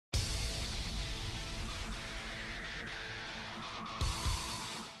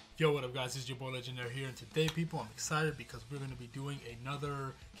Yo, what up guys, it's your boy Legendary here, and today people, I'm excited because we're going to be doing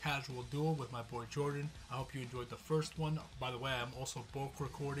another casual duel with my boy Jordan. I hope you enjoyed the first one. By the way, I'm also bulk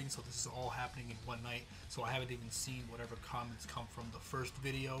recording, so this is all happening in one night, so I haven't even seen whatever comments come from the first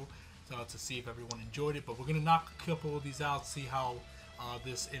video to see if everyone enjoyed it, but we're going to knock a couple of these out, see how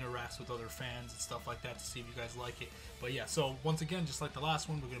this interacts with other fans and stuff like that, to see if you guys like it. But yeah, so once again, just like the last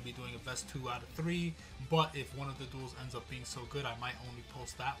one, we're going to be doing a best 2 out of 3, but if one of the duels ends up being so good, I might only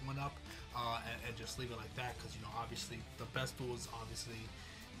post that one up and just leave it like that, because, you know, obviously the best duel is obviously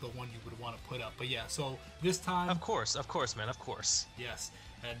the one you would want to put up. But yeah, so this time, of course man, of course, yes,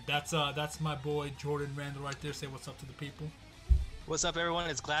 and that's my boy Jordan Randall right there. Say what's up to the people. What's up everyone?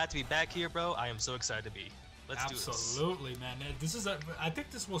 It's glad to be back here, bro. I am so excited to be. Let's do this. Absolutely, man. This is I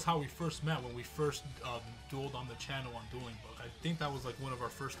think this was how we first met, when we first dueled on the channel on Dueling Book. I think that was like one of our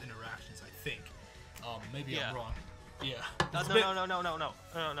first interactions. I think. Maybe I'm wrong. Yeah.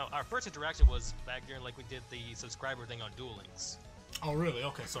 No. Our first interaction was back during, like, we did the subscriber thing on Duel Links. Oh really?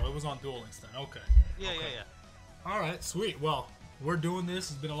 Okay, so it was on Duel Links then. Okay. Yeah. All right, sweet. Well, we're doing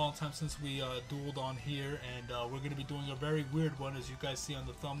this. It's been a long time since we dueled on here, and we're going to be doing a very weird one. As you guys see on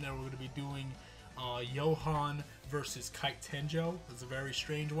the thumbnail, we're going to be doing Johan versus Kaito Tenjo. It's a very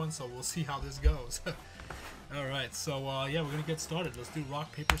strange one, so we'll see how this goes. Alright, so yeah, we're gonna get started. Let's do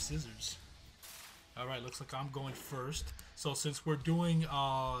rock, paper, scissors. Alright, looks like I'm going first. So since we're doing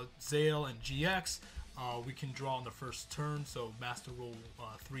ZEXAL and GX, we can draw on the first turn, so Master Rule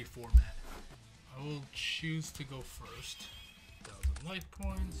 3 format. I will choose to go first. 1,000 life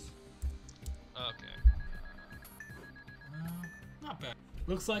points. Okay. Not bad.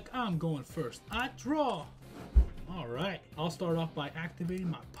 Looks like I'm going first. I draw. Alright, I'll start off by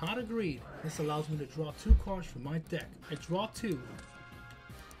activating my Pot of Greed. This allows me to draw 2 cards from my deck. I draw 2.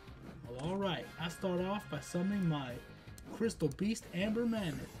 Well, alright, I start off by summoning my Crystal Beast Amber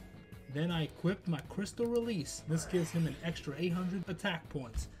Mammoth. Then I equip my Crystal Release. This gives him an extra 800 attack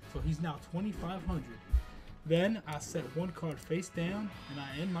points, so he's now 2,500. Then I set 1 card face down, and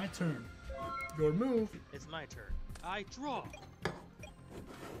I end my turn. Your move. It's my turn. I draw.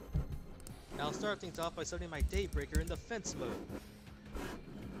 I'll start things off by starting my Daybreaker in the fence mode.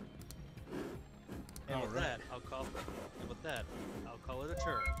 And with that, I'll call it a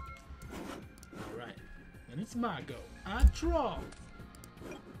turn. Alright. Then it's my go. I draw.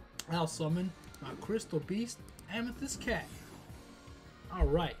 I'll summon my Crystal Beast, Amethyst Cat.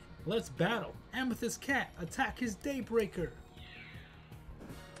 Alright, let's battle. Amethyst Cat, attack his Daybreaker.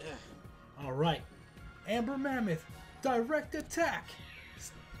 Alright. Amber Mammoth, direct attack.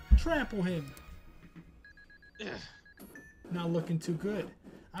 Trample him. Not looking too good.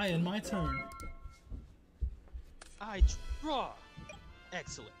 I end my turn. I draw.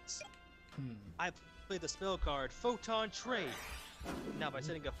 Excellent. I play the spell card Photon Trade. Now by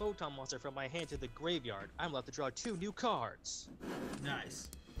sending a Photon monster from my hand to the graveyard, I'm left to draw 2 new cards. Nice.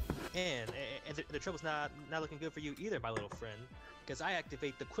 And the trouble's not looking good for you either, my little friend, because I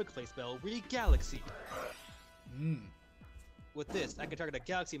activate the Quick Play spell Re-Galaxy. With this, I can target a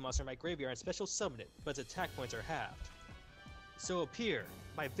Galaxy monster in my graveyard and special summon it, but its attack points are halved. So appear,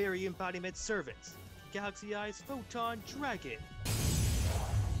 my very embodiment servant, Galaxy Eyes Photon Dragon.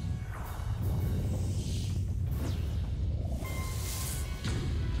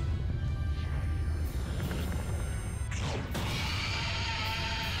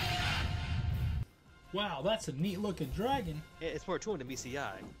 Wow, that's a neat looking dragon. It's more tuned than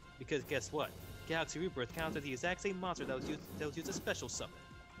BCI, because guess what? Galaxy Rebirth counts as the exact same monster that was used as special summon.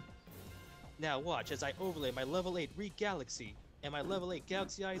 Now watch as I overlay my level 8 Re-Galaxy and my level 8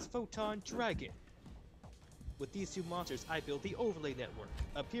 Galaxy Eyes Photon Dragon. With these 2 monsters, I build the overlay network.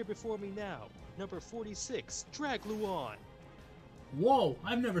 Appear before me now, number 46, Dragluon. Whoa,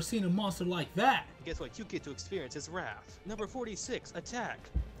 I've never seen a monster like that. Guess what? You get to experience his wrath. Number 46, attack,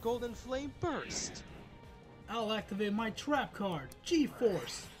 Golden Flame Burst. I'll activate my trap card,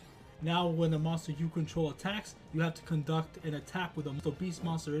 G-Force. Now when a monster you control attacks, you have to conduct an attack with a beast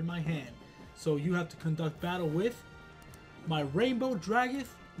monster in my hand. So you have to conduct battle with my Rainbow Dragon,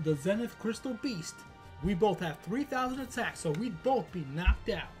 the Zenith Crystal Beast. We both have 3,000 attacks, so we'd both be knocked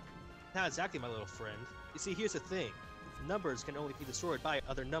out. Not exactly, my little friend. You see, here's the thing. Numbers can only be destroyed by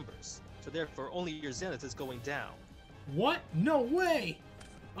other numbers, so therefore only your Zenith is going down. What? No way!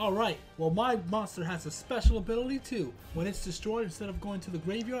 Alright, well my monster has a special ability too. When it's destroyed, instead of going to the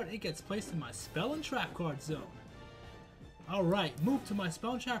graveyard, it gets placed in my spell and trap card zone. Alright, move to my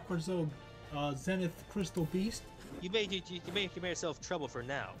spell and trap card zone, Zenith Crystal Beast. You made yourself trouble for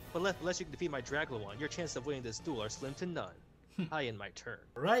now, but unless you can defeat my Dragluon, your chances of winning this duel are slim to none. I end my turn.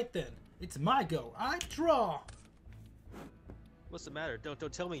 Right then, it's my go. I draw. What's the matter?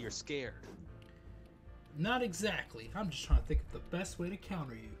 Don't tell me you're scared. Not exactly. I'm just trying to think of the best way to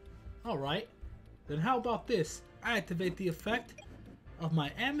counter you. Alright. Then how about this? I activate the effect of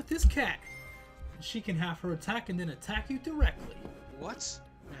my Amethyst Cat. She can have her attack and then attack you directly. What?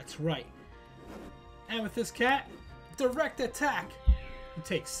 That's right. Amethyst Cat, direct attack. You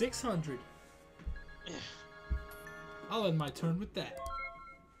take 600. I'll end my turn with that.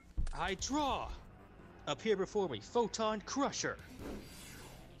 I draw. Appear before me, Photon Crusher.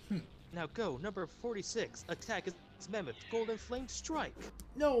 Now go, number 46. Attack is Mammoth, Golden Flame Strike.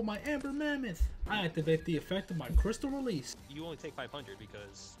 No, my Amber Mammoth. I activate the effect of my Crystal Release. You only take 500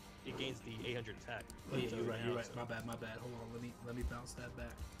 because it gains the 800 attack. Oh yeah, you're right. So. My bad. Hold on, let me bounce that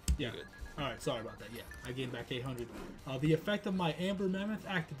back. Yeah. Good. All right, sorry about that. Yeah, I gained back 800. The effect of my Amber Mammoth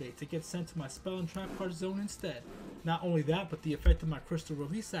activates. It gets sent to my spell and trap card zone instead. Not only that, but the effect of my Crystal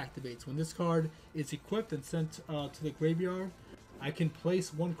Release activates. When this card is equipped and sent to the graveyard, I can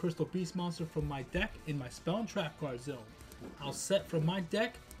place one Crystal Beast monster from my deck in my spell and trap card zone. I'll set from my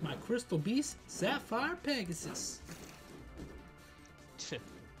deck my Crystal Beast, Sapphire Pegasus. It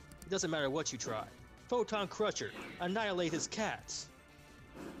doesn't matter what you try. Photon Crusher, annihilate his cats.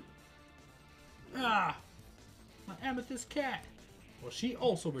 Ah, my Amethyst Cat. Well, she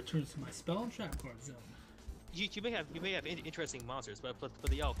also returns to my spell and trap card zone. You may have interesting monsters, but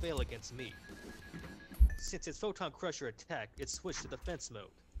they all fail against me. Since its Photon Crusher attack, it's switched to defense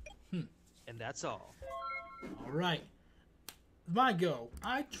mode. And that's all. Alright. My go.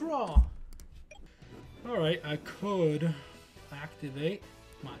 I draw. Alright, I could activate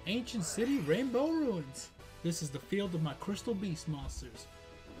my Ancient City Rainbow Ruins. This is the field of my Crystal Beast monsters.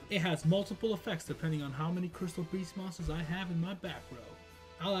 It has multiple effects depending on how many Crystal Beast monsters I have in my back row.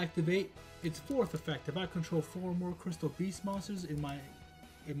 I'll activate its fourth effect. If I control 4 or more Crystal Beast monsters in my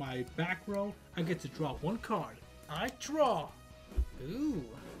back row, I get to draw 1 card. I draw. Ooh.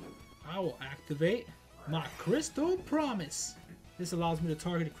 I will activate my Crystal Promise. This allows me to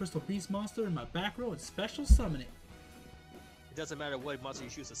target a Crystal Beast monster in my back row and special summon it. It doesn't matter what monster you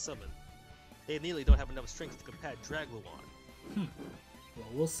choose to summon. They nearly don't have enough strength to combat Dragluon. Well,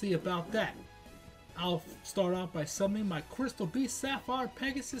 we'll see about that. I'll start out by summoning my Crystal Beast Sapphire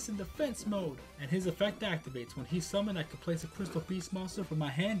Pegasus in defense mode, and his effect activates. When he's summoned, I can place a Crystal Beast monster from my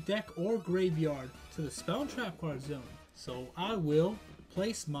hand, deck, or graveyard to the spell and trap card zone. So I will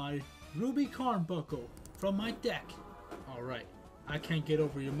place my Ruby Carnbuckle from my deck. Alright, I can't get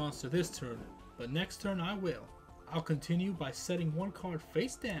over your monster this turn, but next turn I will. I'll continue by setting 1 card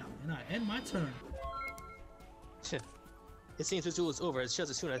face down, and I end my turn. It seems this duel is over just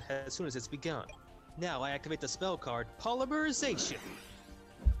as soon as it's begun. Now I activate the spell card, Polymerization.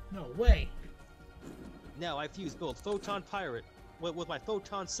 No way. Now I fuse both Photon Pirate with my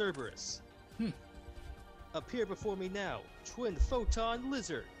Photon Cerberus. Appear before me now, Twin Photon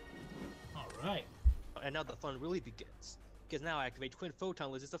Lizard. Alright. And now the fun really begins, because now I activate Twin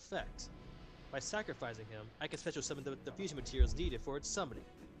Photon Lizard's effect. By sacrificing him, I can special summon the fusion materials needed for its summoning.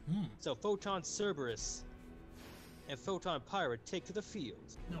 So Photon Cerberus and Photon Pirate take to the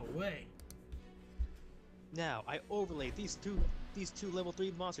field. No way. Now I overlay these two level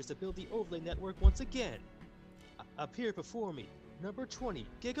 3 monsters to build the overlay network once again. Appear before me, number 20,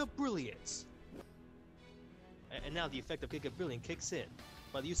 Giga Brilliance. And now the effect of Giga Brilliance kicks in.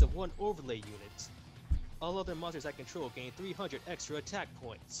 By the use of 1 overlay unit, all other monsters I control gain 300 extra attack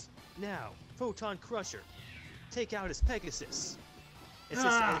points. Now, Photon Crusher, take out his Pegasus.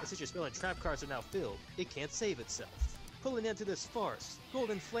 Since your spell and trap cards are now filled, it can't save itself. Pull an end to this farce.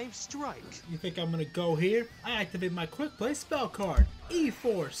 Golden Flame Strike. You think I'm gonna go here? I activate my Quick Play spell card,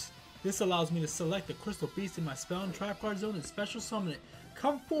 E-Force. This allows me to select a Crystal Beast in my spell and trap card zone and special summon it.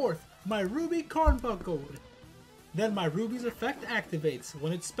 Come forth, my Ruby Carnbuckle. Then my Ruby's effect activates.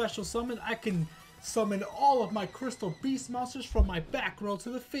 When it's special summoned, I can summon all of my Crystal Beast monsters from my back row to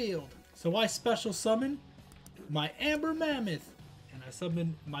the field. So I special summon my Amber Mammoth, and I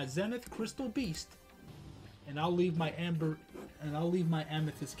summon my Zenith Crystal Beast. And I'll leave my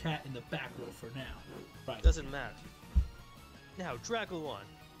Amethyst Cat in the back row for now. Right. Doesn't matter. Now, Dragluon.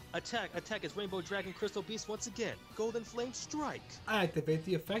 Attack his Rainbow Dragon Crystal Beast once again. Golden Flame Strike. I activate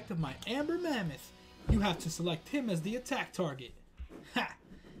the effect of my Amber Mammoth. You have to select him as the attack target. Ha!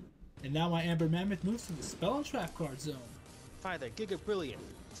 And now my Amber Mammoth moves to the spell and trap card zone. Fire that Giga Brilliant.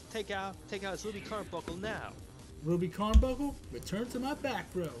 Take out his Ruby Carnbuckle now. Ruby Carnbuckle, return to my back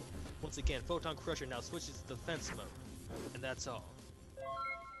row. Once again, Photon Crusher now switches to defense mode. And that's all.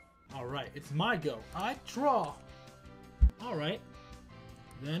 Alright, it's my go. I draw. Alright.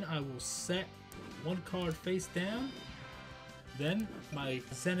 Then I will set 1 card face down. Then my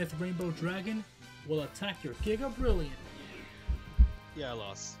Zenith Rainbow Dragon will attack your Giga Brilliant. Yeah, I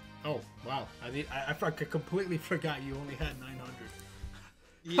lost. Oh wow! I completely forgot you only had 900.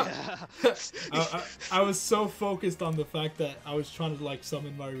 Yeah. I was so focused on the fact that I was trying to like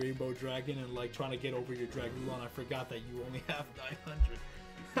summon my rainbow dragon and like trying to get over your Dragulon. I forgot that you only have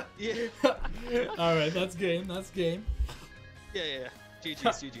 900. Yeah. All right, that's game. That's game. Yeah.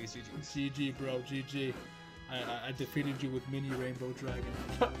 GG's. GG, bro. GG. I defeated you with mini rainbow dragon.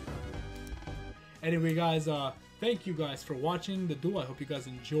 Anyway, guys, thank you guys for watching the duel. I hope you guys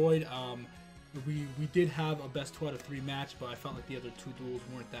enjoyed. We did have a best 2 out of 3 match, but I felt like the other 2 duels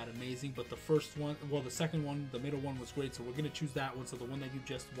weren't that amazing. But the first one, well, the second one, the middle one was great, so we're going to choose that one. So the one that you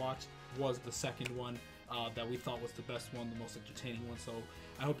just watched was the second one that we thought was the best one, the most entertaining one. So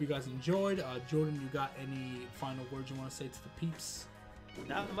I hope you guys enjoyed. Jordan, you got any final words you want to say to the peeps?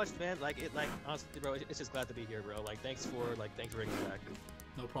 Not much, man. Like honestly, bro, it's just glad to be here, bro. Like, thanks for bringing me back.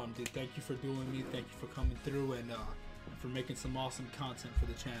 No problem, dude. Thank you for doing me. Thank you for coming through and for making some awesome content for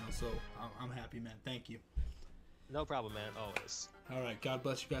the channel. So I'm happy, man. Thank you. No problem, man. Always. All right. God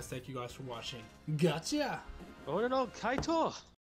bless you guys. Thank you guys for watching. Gotcha. Oh no, Kaito.